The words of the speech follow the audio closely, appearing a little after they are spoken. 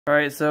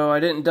Alright, so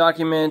I didn't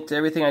document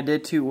everything I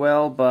did too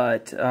well,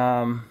 but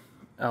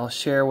I'll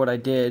share what I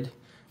did.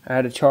 I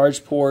had a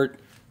charge port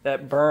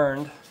that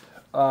burned,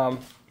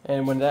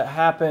 and when that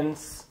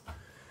happens,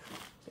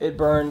 it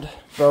burned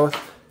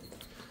both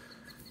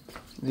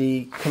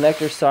the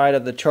connector side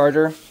of the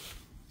charger.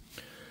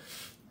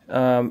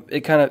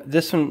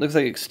 This one looks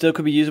like it still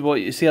could be usable.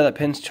 You see how that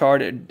pin's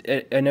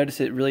charred? I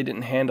noticed it really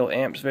didn't handle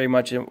amps very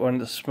much. It wanted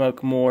to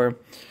smoke more.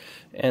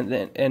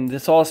 And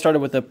this all started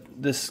with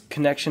this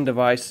connection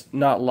device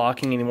not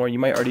locking anymore. You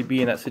might already be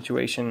in that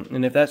situation,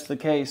 and if that's the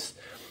case,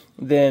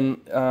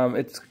 then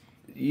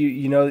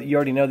you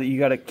already know that you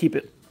got to keep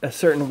it a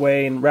certain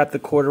way and wrap the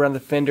cord around the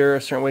fender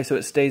a certain way so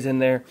it stays in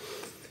there.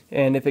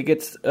 And if it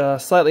gets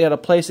slightly out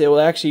of place, it will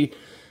actually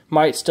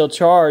might still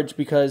charge,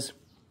 because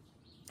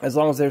as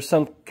long as there's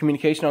some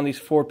communication on these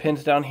 4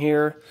 pins down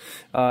here,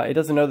 it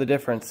doesn't know the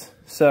difference.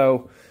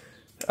 So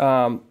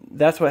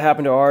that's what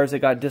happened to ours. It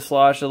got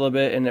dislodged a little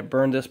bit and it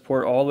burned this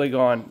port all the way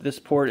gone. This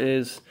port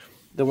is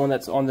the one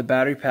that's on the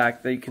battery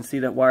pack that you can see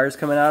that wires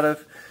coming out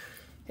of.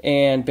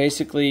 And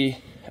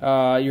basically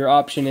your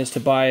option is to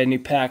buy a new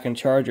pack and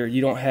charger.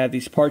 You don't have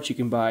these parts you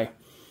can buy.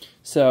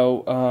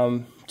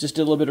 So just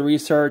did a little bit of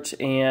research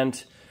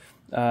and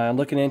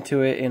looking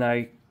into it, and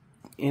I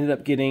ended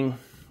up getting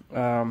 2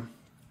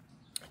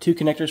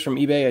 connectors from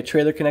eBay, a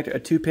trailer connector, a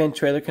 2-pin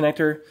trailer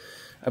connector.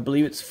 I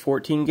believe it's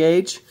 14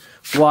 gauge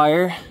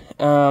wire.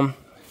 And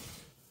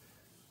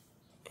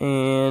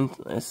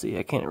let's see,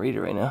 I can't read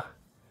it right now.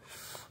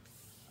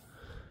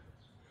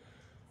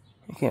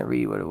 I can't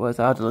read what it was.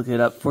 I'll have to look it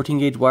up. 14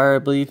 gauge wire, I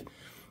believe.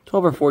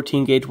 12 or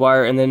 14 gauge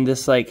wire, and then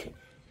this like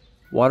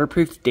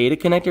waterproof data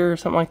connector or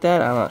something like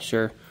that. I'm not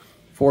sure.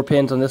 4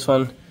 pins on this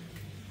one,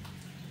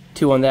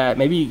 2 on that.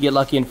 Maybe you get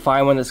lucky and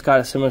find one that's got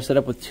a similar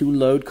setup with 2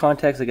 load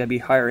contacts. They gotta be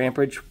higher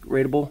amperage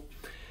rateable.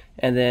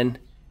 And then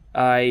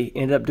I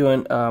ended up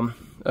doing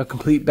a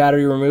complete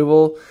battery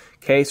removal,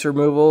 case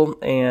removal,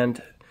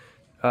 and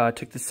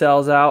took the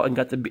cells out and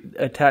got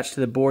attached to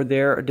the board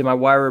there. I did my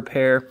wire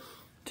repair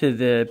to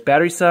the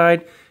battery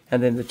side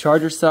and then the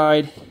charger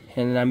side,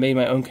 and then I made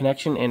my own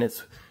connection, and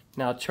it's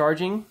now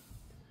charging.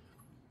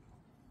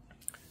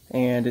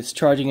 And it's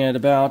charging at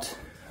about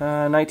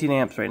 19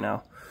 amps right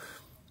now.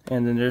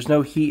 And then there's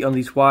no heat on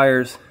these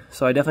wires,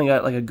 so I definitely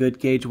got like a good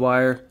gauge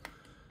wire.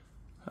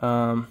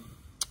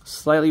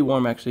 Slightly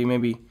warm actually,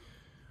 maybe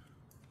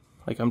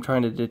like I'm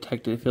trying to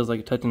detect it. It feels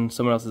like touching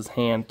someone else's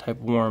hand type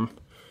warm.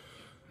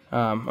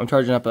 I'm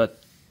charging up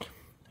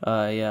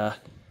a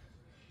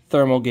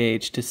thermal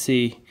gauge to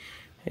see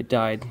it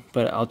died,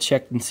 but I'll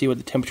check and see what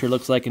the temperature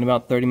looks like in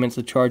about 30 minutes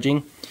of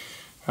charging.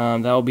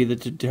 That will be the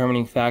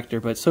determining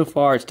factor, but so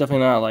far it's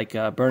definitely not like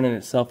burning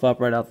itself up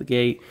right out the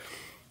gate.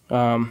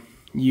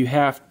 You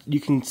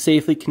can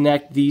safely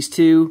connect these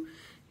two.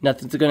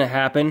 Nothing's going to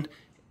happen.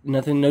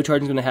 No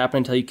charging is going to happen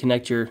until you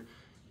connect your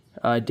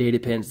data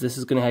pins. This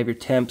is going to have your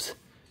temps.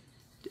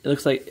 It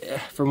looks like,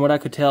 from what I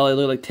could tell, it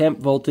looked like temp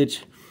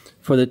voltage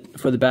for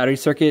the battery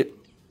circuit,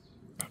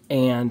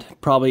 and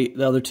probably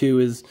the other 2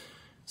 is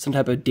some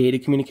type of data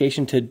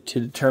communication to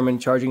determine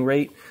charging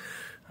rate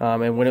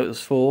and when it was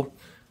full.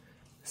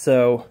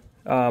 So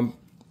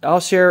I'll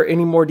share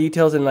any more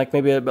details in like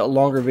maybe a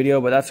longer video,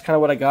 but that's kind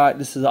of what I got.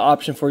 This is an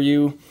option for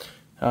you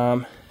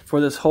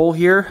for this hole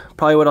here.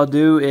 Probably what I'll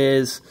do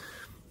is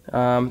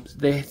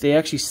they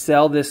actually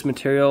sell this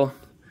material.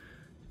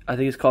 I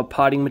think it's called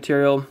potting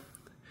material,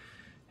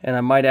 and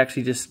I might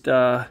actually just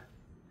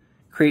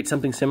create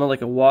something similar,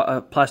 like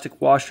a plastic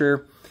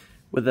washer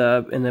with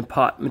in the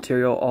pot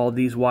material all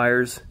these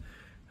wires,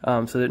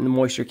 so that the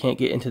moisture can't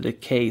get into the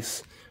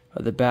case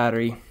of the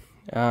battery.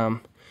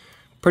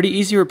 Pretty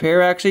easy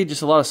repair actually,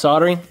 just a lot of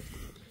soldering,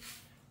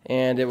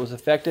 and it was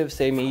effective.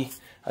 Saved me,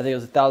 I think it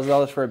was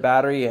 $1,000 for a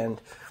battery,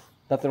 and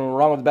nothing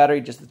wrong with the battery,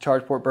 just the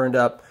charge port burned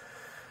up.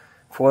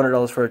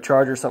 $400 for a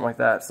charger, something like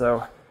that.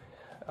 So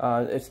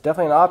it's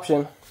definitely an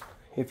option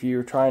if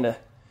you're trying to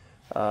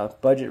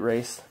budget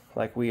race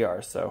like we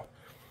are. So